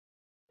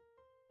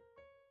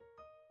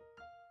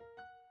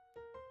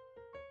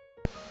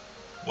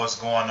What's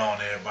going on,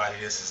 everybody?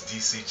 This is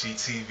DCG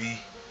TV,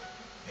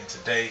 and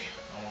today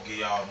I'm gonna give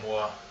y'all a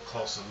more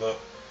closer look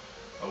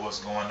at what's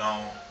going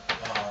on.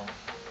 Um,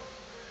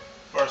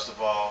 First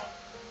of all,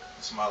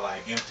 it's my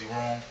empty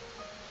room.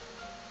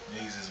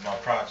 These is my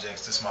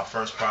projects. This is my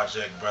first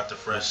project, Breath of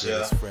Fresh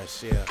Air.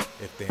 Fresh air.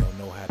 If they don't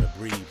know how to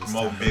breathe, it's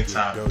Promote time big to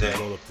time get dirty,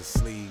 today. roll up the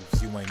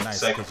sleeves. You ain't nice.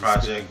 Second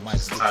project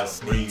is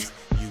entitled Breathe.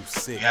 You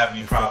sick. If you have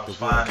any problems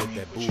finding me,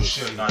 that what you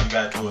should know, you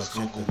gotta do is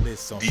Google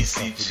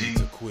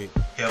DCG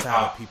Hip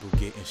Hop. People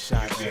getting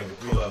shot. You And can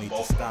pull real up need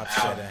both to of stop them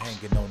shatter albums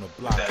hanging on the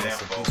block. that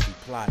That's a info. goofy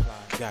plot.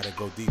 Gotta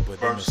go deeper than the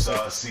First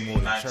surface. CD, More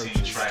than 19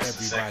 churches. tracks.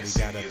 The second Everybody got a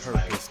CD is like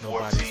purpose. 14.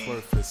 Nobody's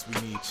worthless. We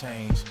need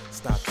change.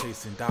 Stop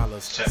chasing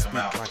dollars. Check 'em Speak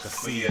out. like a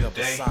Free seed a of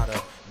day.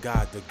 Asada.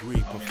 God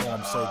degree.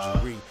 Perform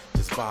surgery.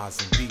 Just bars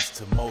and beats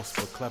to most.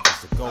 For clever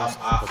as the ghost.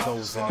 For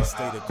those in the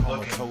state of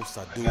comatose,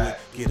 I do it.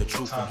 Get a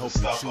truth and hope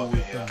you chew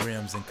it. Them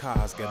rims and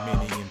cars got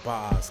many in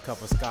bars.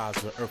 Cover skies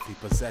with earthly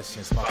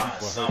possessions. My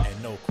people hurt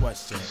and no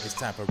question. It's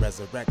time for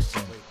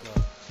resurrection.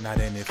 Not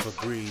in it for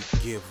greed.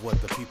 Give what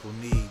the people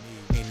need.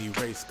 Any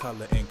race,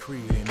 color, and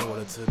creed. In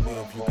order to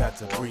live, you got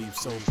to breathe.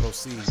 So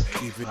proceed.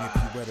 Even if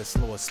you at a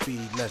slower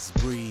speed, let's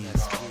breathe.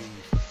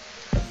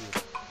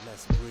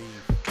 Let's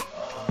breathe.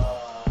 Come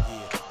on.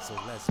 Yeah. So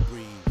let's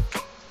breathe.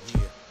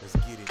 Yeah. Let's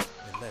get it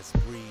and let's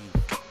breathe.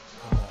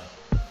 Come on.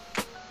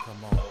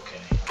 Come on.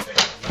 Okay, I think I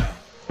found.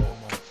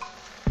 Come on.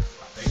 I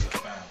think I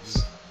found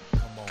something.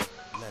 Come on.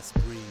 Let's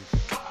breathe.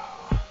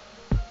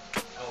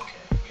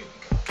 Okay, here we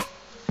go.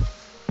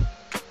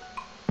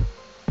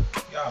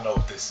 Y'all know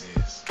what this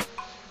is.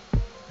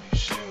 You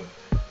should.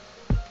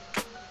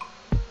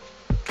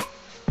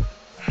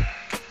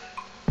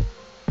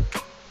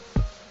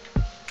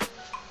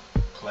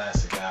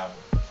 Classic album.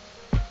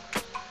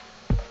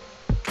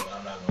 But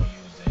I'm not gonna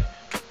use that.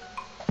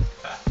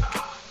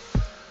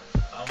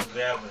 I'm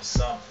grabbing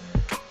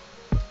something.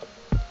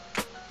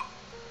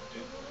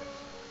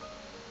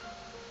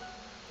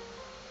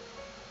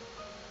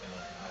 And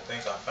I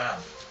think I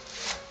found it.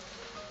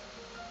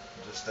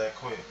 Just that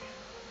quick.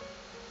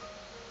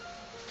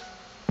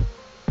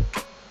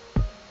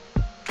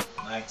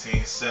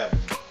 1970.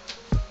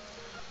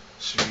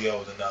 Should be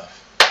old enough.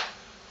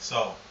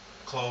 So,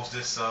 close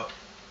this up.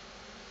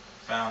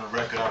 Found a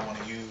record I want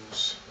to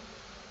use.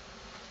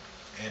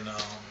 And we'll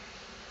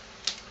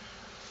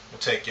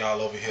take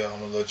y'all over here on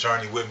a little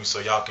journey with me so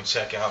y'all can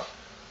check out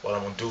what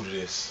I'm going to do to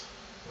this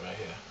right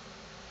here.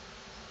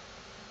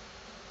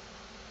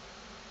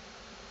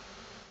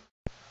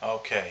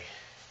 Okay.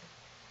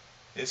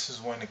 This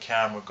is when the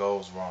camera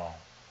goes wrong.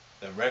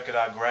 The record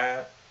I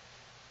grabbed,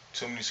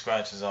 too many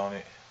scratches on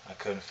it. I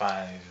couldn't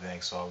find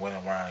anything, so I went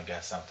around and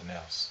got something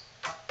else.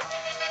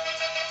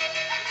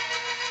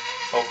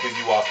 Hopefully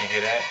you all can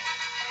hear that.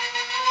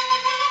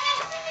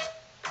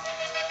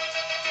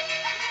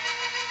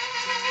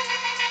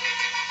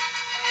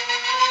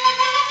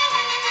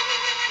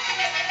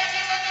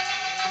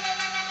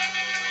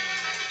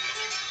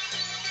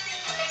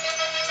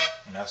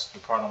 And that's the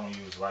part I'm going to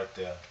use right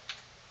there.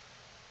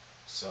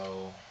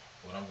 So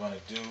what I'm going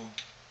to do,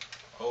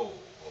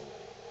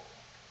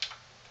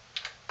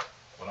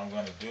 what I'm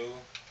going to do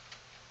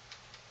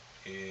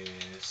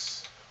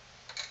is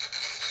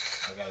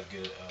I got to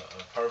get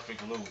a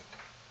perfect loop.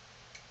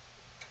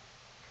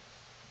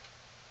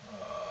 I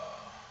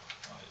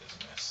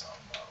just messed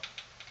something up,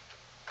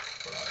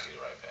 but I'll get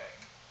it right back.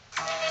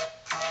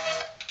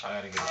 I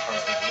got to get a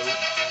perfect loop.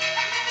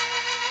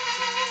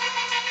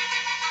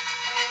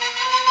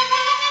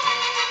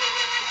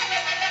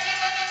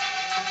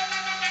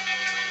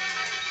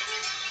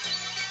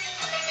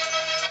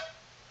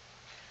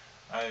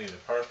 I need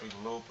a perfect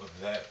loop of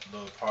that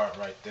little part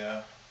right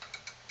there,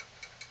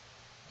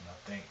 and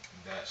I think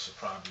that should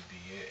probably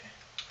be it.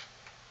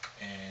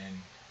 And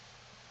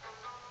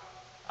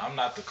I'm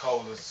not the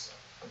coldest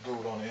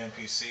dude on the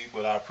MPC,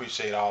 but I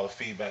appreciate all the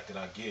feedback that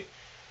I get.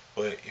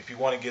 But if you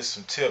want to get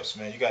some tips,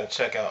 man, you got to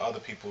check out other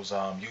people's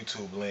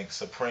YouTube links.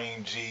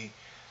 Supreme G,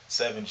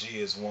 7G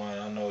is one.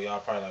 I know y'all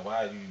probably like,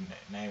 why are you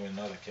naming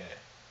another cat?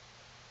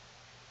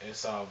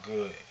 It's all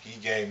good. He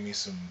gave me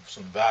some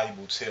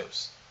valuable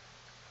tips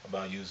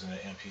about using the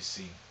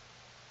MPC.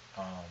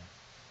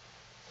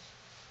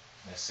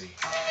 Let's see.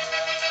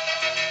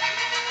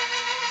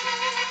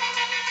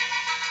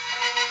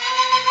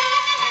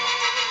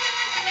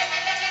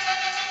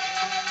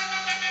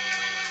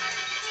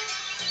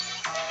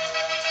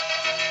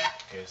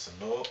 Okay, it's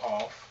a little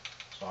off,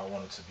 so I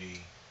want it to be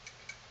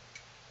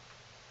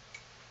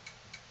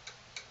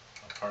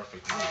a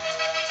perfect loop.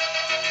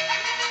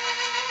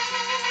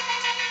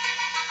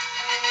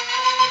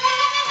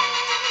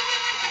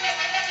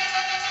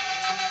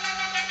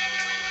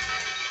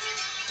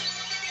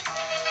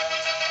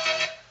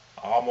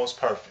 Almost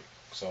perfect.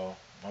 So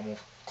I'm gonna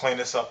clean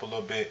this up a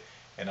little bit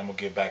and I'm gonna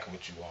get back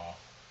with you all.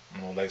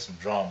 I'm gonna lay some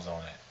drums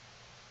on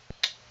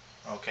it.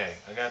 Okay,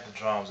 I got the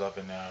drums up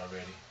in there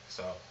already.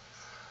 So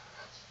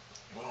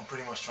what I'm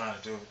pretty much trying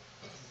to do,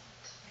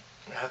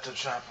 I have to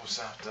try and put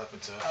something up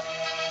into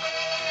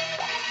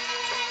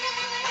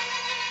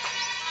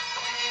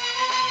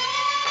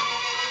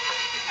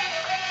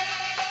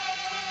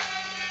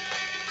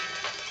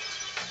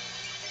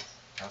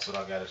That's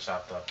what I got it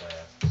chopped up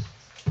as.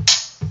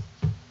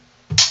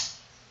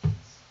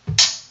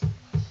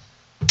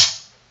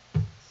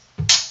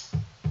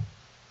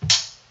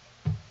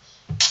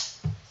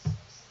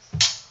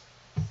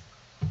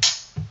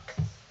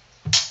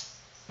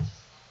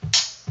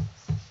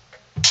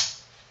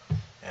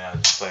 And I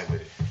just play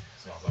with it.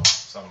 It's gonna go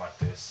something like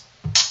this.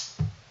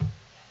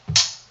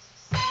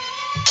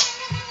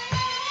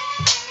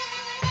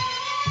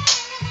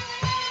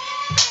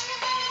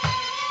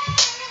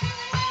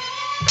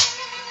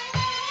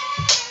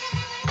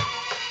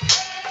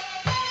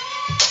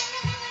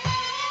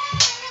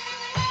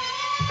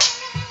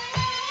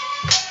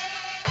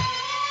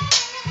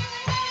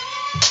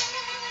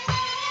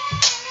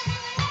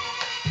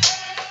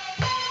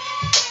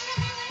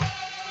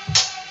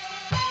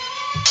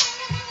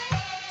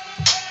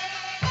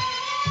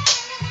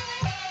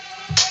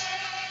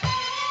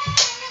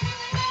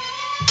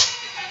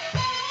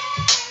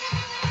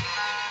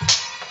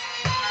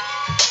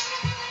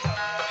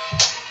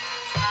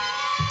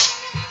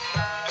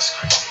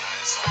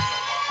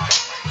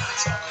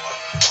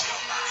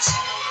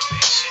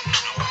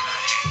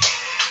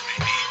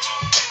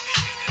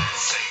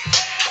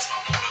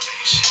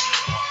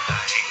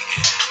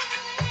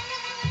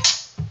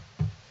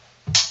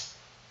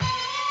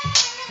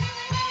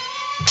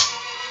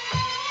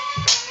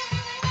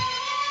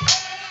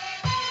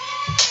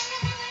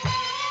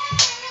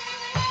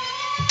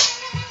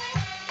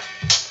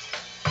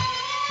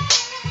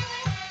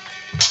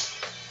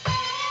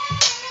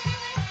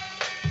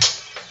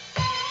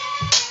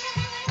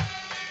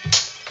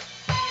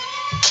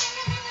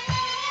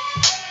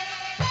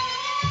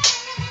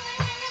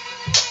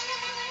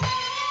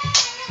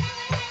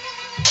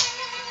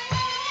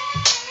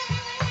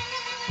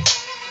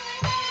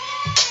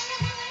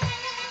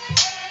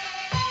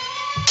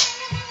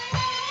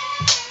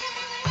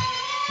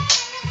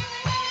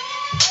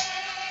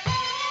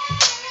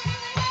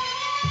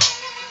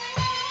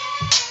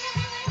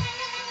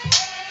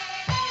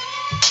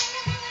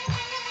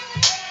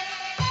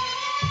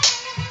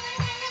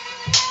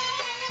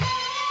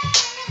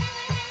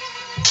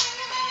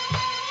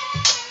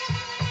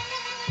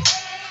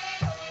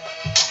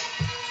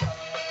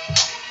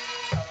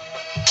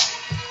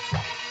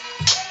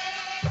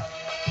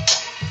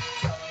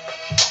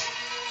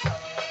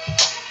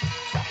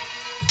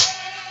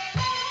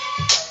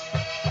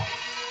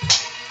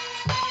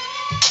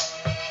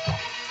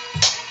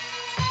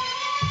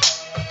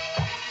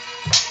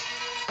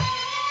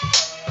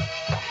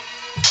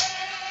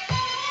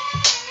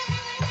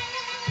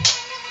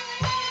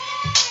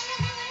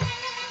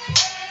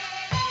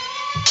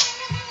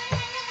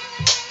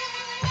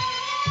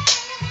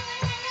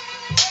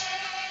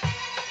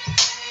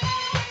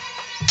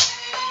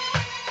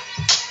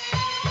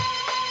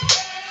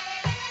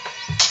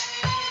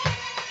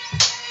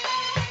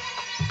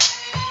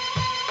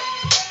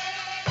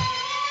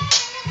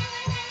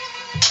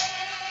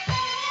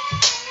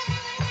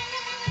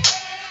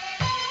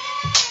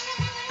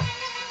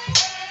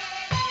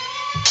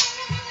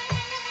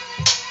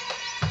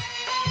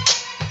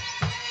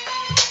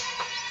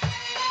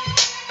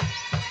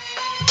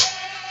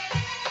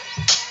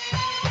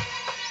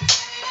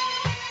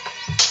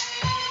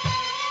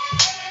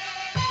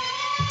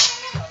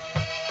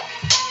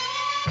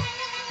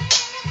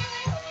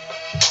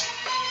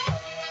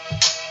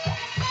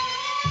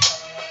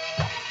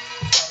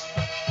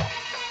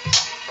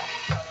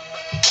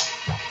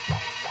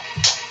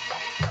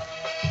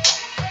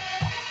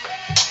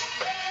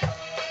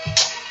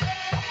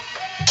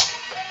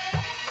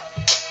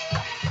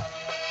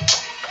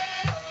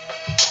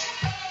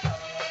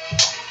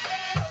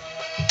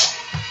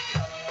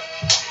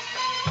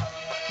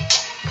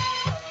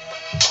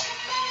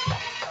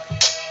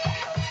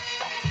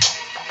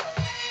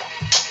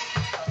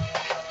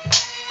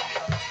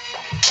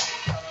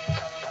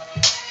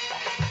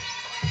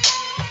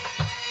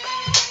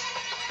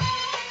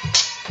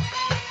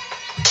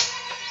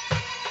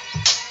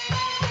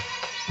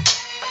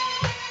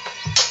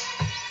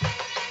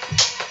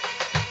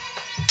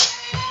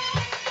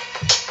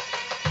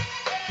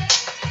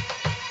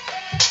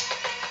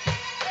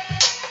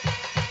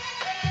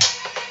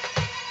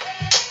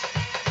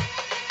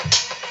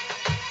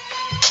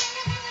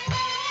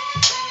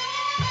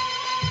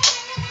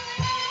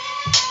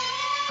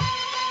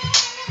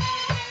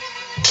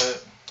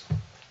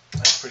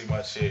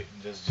 much it.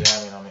 Just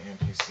jamming on the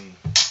MPC.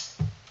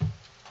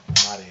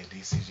 I'm out of here.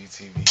 DCG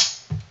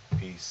TV.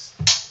 Peace.